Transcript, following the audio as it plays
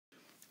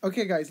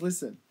Okay, guys,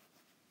 listen.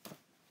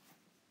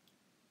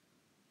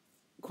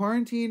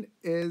 Quarantine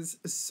is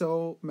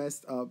so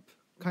messed up.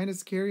 Kind of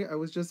scary. I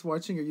was just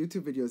watching your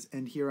YouTube videos,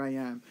 and here I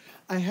am.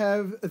 I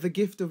have the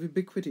gift of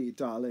ubiquity,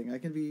 darling. I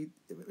can be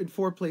in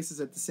four places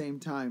at the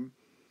same time.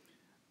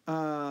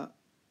 Uh,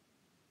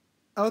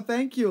 oh,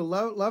 thank you.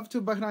 Love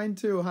to Bahrain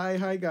too.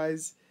 Hi,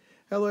 guys.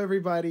 Hello,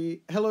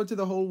 everybody. Hello to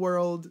the whole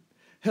world.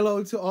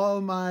 Hello to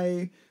all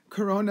my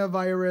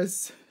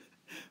coronavirus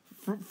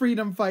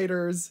freedom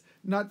fighters,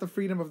 not the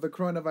freedom of the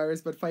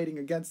coronavirus, but fighting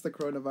against the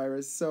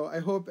coronavirus. So I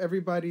hope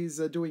everybody's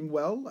doing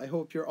well. I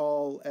hope you're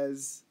all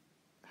as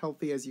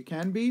healthy as you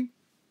can be.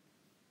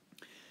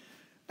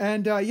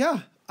 And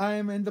yeah,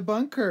 I'm in the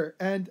bunker.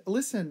 And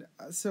listen,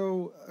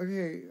 so,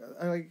 okay,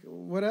 I like,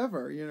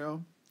 whatever, you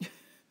know.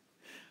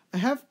 I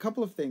have a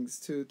couple of things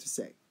to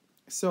say.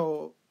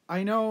 So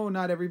I know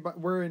not everybody,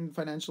 we're in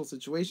financial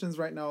situations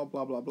right now,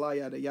 blah, blah, blah,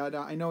 yada, yada.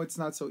 I know it's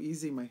not so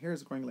easy. My hair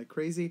is growing like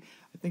crazy.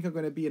 I think I'm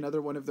going to be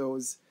another one of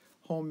those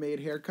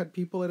homemade haircut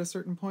people at a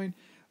certain point,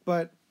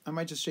 but I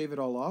might just shave it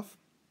all off.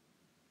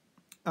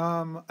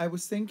 I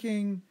was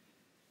thinking,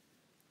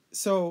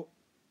 so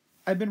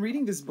I've been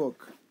reading this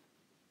book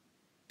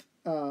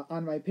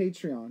on my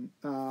Patreon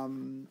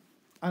on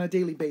a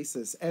daily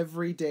basis,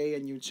 every day a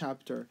new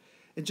chapter.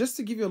 And just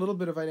to give you a little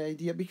bit of an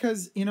idea,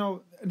 because, you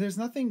know, there's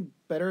nothing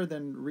better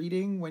than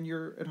reading when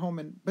you're at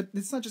home. But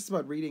it's not just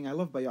about reading. I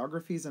love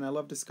biographies, and I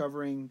love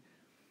discovering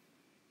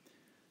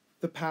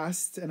the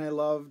past, and I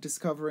love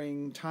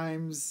discovering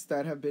times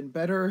that have been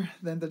better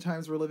than the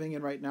times we're living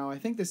in right now. I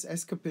think this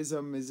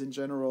escapism is, in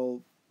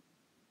general,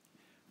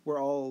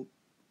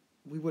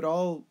 we would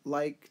all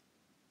like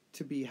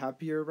to be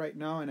happier right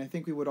now, and I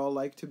think we would all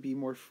like to be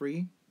more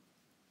free.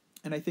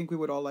 And I think we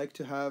would all like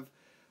to have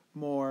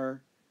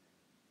more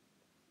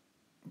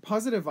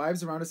positive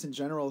vibes around us in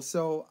general.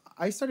 So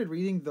I started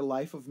reading the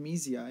life of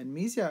Misia, and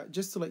Misia,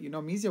 just to let you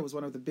know, Misia was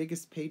one of the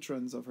biggest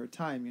patrons of her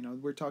time. You know,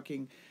 we're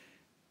talking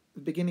the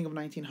beginning of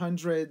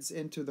 1900s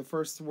into the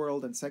First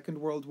World and Second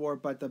World War,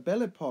 but the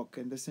Belle Epoque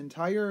and this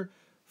entire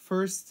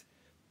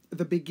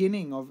the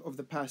beginning of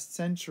the past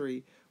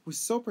century was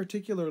so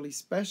particularly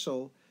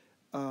special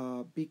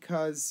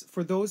because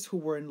for those who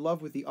were in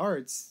love with the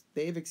arts,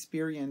 they've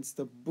experienced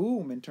the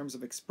boom in terms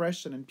of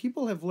expression, and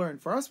people have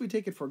learned. For us, we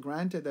take it for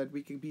granted that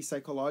we can be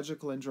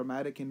psychological and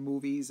dramatic in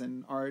movies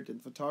and art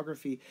and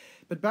photography,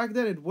 but back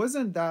then it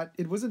wasn't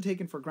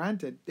taken for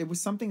granted. It was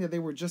something that they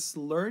were just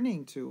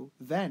learning to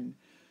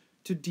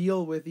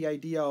deal with the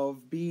idea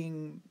of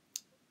being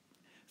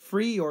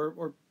free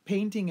or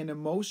painting an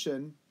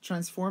emotion,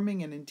 transforming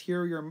the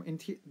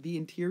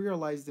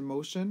interiorized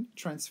emotion,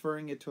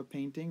 transferring it to a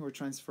painting or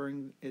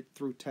transferring it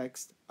through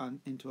text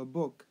into a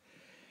book.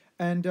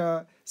 And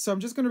so I'm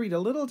just going to read a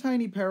little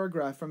tiny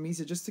paragraph from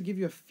Misia just to give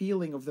you a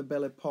feeling of the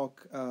Belle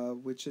Epoque,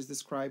 which is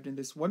described in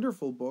this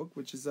wonderful book,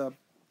 which is the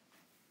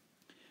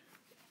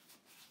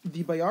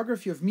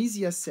biography of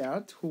Misia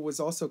Certes, who was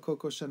also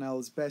Coco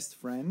Chanel's best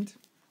friend,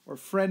 or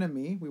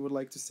frenemy, we would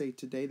like to say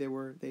today.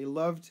 They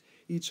loved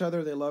each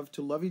other, they loved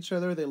to love each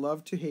other, they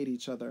loved to hate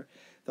each other.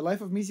 The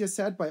Life of Misia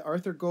Certes by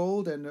Arthur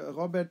Gold and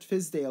Robert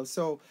Fisdale.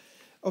 So,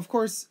 of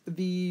course,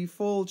 the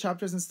full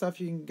chapters and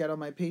stuff you can get on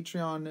my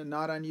Patreon and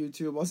not on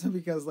YouTube, also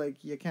because,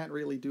 like, you can't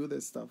really do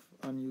this stuff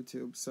on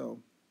YouTube, so.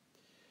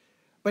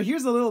 But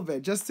here's a little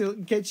bit, just to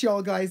get you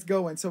all guys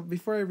going. So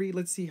before I read,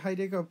 let's see. Hi,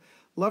 Dacob.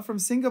 Love from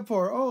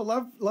Singapore. Oh,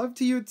 love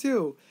to you,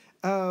 too.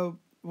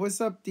 What's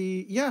up,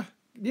 Yeah,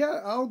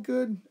 all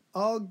good.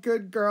 All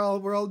good,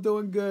 girl. We're all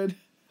doing good.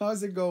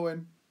 How's it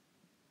going?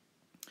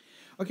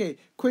 Okay,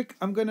 quick.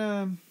 I'm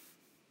gonna,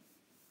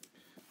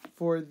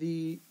 for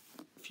the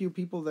few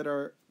people that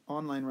are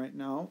online right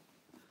now,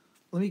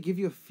 let me give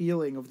you a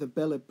feeling of the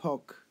Belle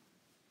Epoque.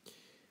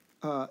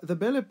 The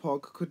Belle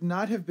Epoque could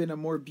not have been a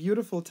more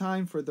beautiful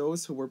time for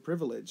those who were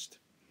privileged.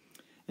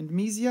 And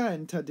Misia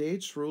and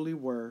Tadej truly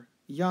were.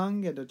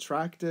 Young and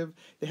attractive,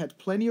 they had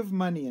plenty of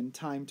money and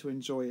time to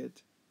enjoy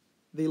it.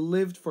 They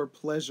lived for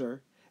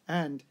pleasure,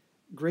 and,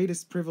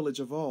 greatest privilege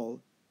of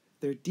all,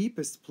 their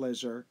deepest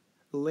pleasure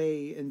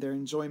lay in their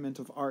enjoyment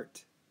of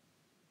art.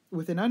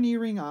 With an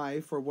unerring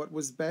eye for what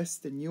was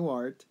best in new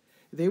art,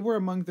 they were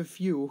among the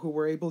few who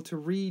were able to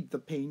read the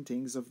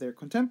paintings of their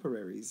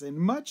contemporaries in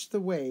much the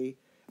way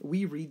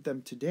we read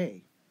them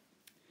today.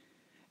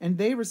 And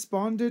they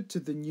responded to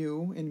the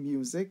new in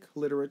music,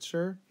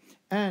 literature,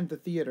 and the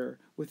theater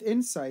with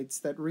insights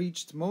that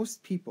reached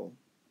most people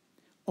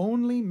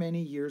only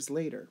many years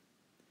later.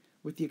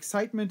 With the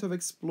excitement of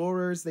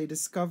explorers, they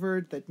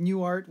discovered that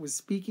new art was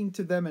speaking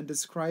to them and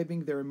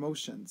describing their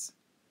emotions.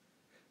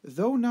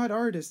 Though not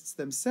artists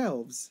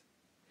themselves,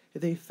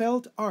 they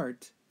felt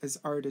art as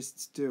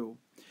artists do.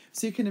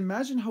 So you can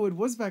imagine how it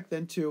was back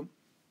then to,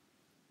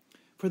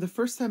 for the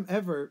first time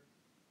ever,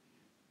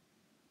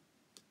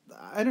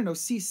 I don't know,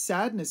 see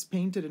sadness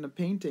painted in a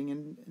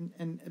painting,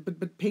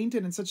 but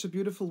painted in such a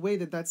beautiful way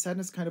that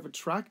sadness kind of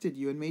attracted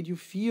you and made you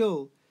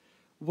feel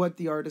what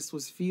the artist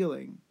was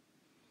feeling.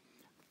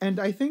 And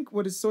I think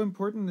what is so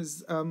important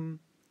is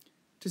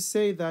to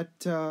say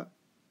that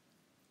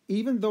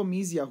even though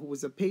Misia, who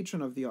was a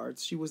patron of the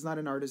arts, she was not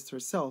an artist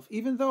herself.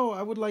 Even though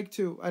I would like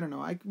to, I don't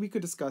know, we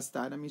could discuss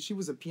that. I mean, she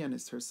was a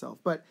pianist herself.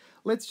 But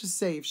let's just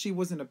say if she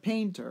wasn't a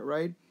painter,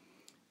 right?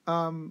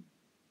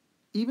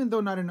 Even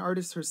though not an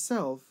artist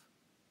herself,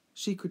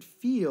 she could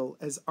feel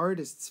as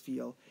artists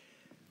feel.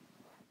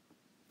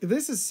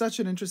 This is such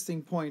an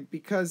interesting point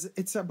because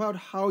it's about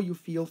how you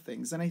feel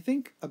things. And I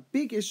think a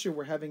big issue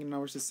we're having in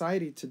our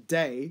society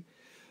today,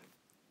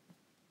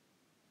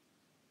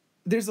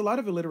 there's a lot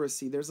of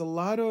illiteracy. There's a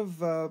lot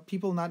of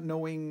people not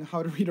knowing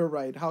how to read or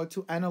write, how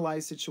to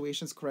analyze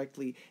situations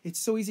correctly. It's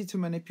so easy to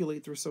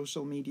manipulate through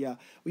social media.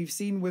 We've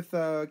seen with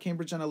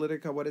Cambridge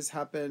Analytica what has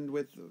happened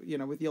with, you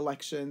know, with the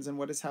elections, and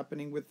what is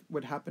happening with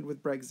what happened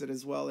with Brexit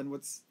as well, and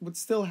what's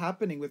still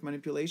happening with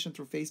manipulation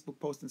through Facebook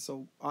posts and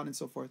so on and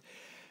so forth.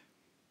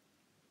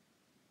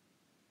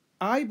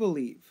 I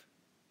believe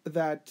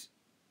that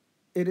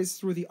it is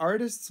through the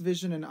artist's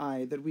vision and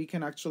eye that we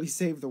can actually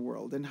save the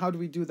world. And how do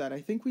we do that?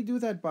 I think we do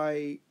that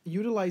by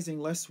utilizing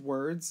less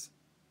words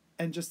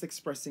and just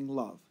expressing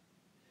love.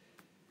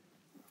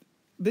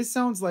 This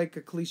sounds like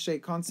a cliche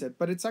concept,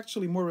 but it's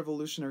actually more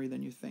revolutionary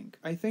than you think.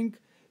 I think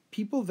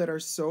people that are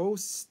so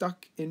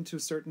stuck into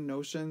certain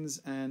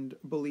notions and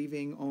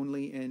believing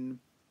only in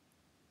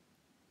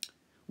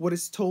what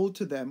is told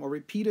to them or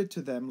repeated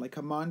to them like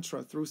a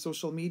mantra through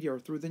social media or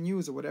through the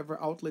news or whatever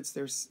outlets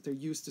they're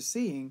used to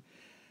seeing,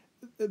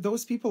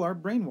 those people are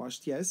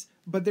brainwashed, yes,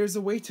 but there's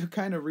a way to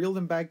kind of reel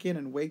them back in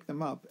and wake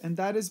them up. And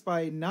that is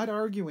by not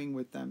arguing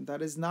with them.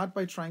 That is not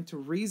by trying to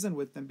reason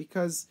with them,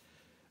 because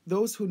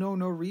those who know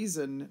no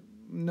reason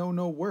know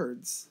no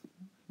words.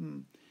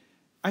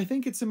 I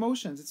think it's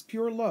emotions. It's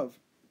pure love.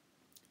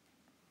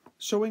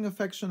 Showing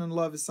affection and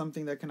love is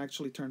something that can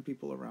actually turn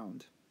people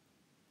around.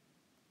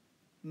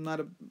 Not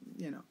a,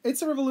 you know,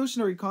 it's a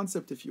revolutionary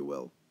concept, if you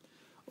will,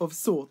 of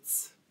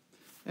sorts.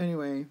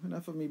 Anyway,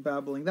 enough of me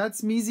babbling.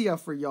 That's Misia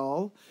for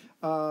y'all.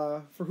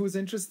 For who's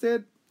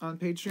interested, on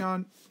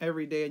Patreon,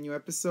 every day a new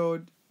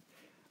episode.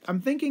 I'm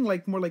thinking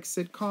like more like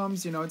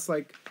sitcoms, you know, it's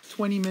like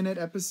 20-minute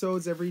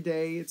episodes every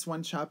day. It's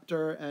one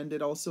chapter, and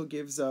it also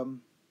gives a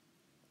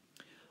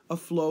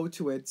flow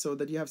to it so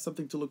that you have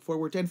something to look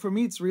forward to. And for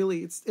me, it's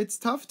really, it's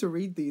tough to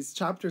read these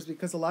chapters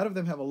because a lot of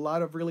them have a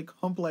lot of really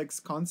complex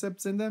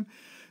concepts in them.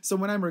 So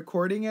when I'm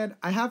recording it,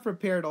 I have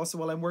prepared also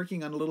while I'm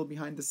working on a little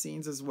behind the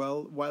scenes as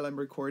well while I'm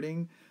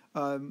recording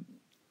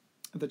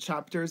the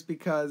chapters,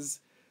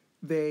 because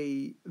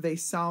they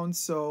sound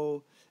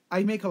so,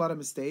 I make a lot of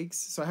mistakes,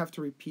 so I have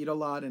to repeat a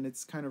lot, and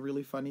it's kind of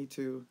really funny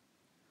to,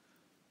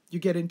 you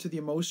get into the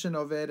emotion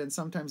of it, and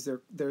sometimes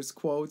there's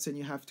quotes and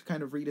you have to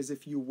kind of read as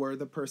if you were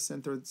the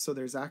person, so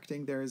there's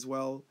acting there as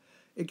well.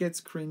 It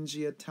gets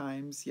cringy at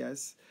times,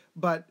 yes,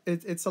 but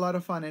it's a lot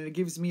of fun, and it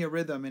gives me a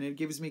rhythm, and it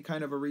gives me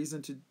kind of a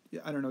reason to,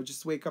 I don't know,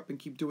 just wake up and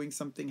keep doing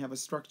something, have a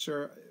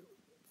structure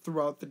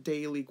throughout the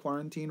daily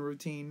quarantine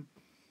routine.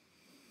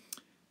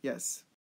 Yes.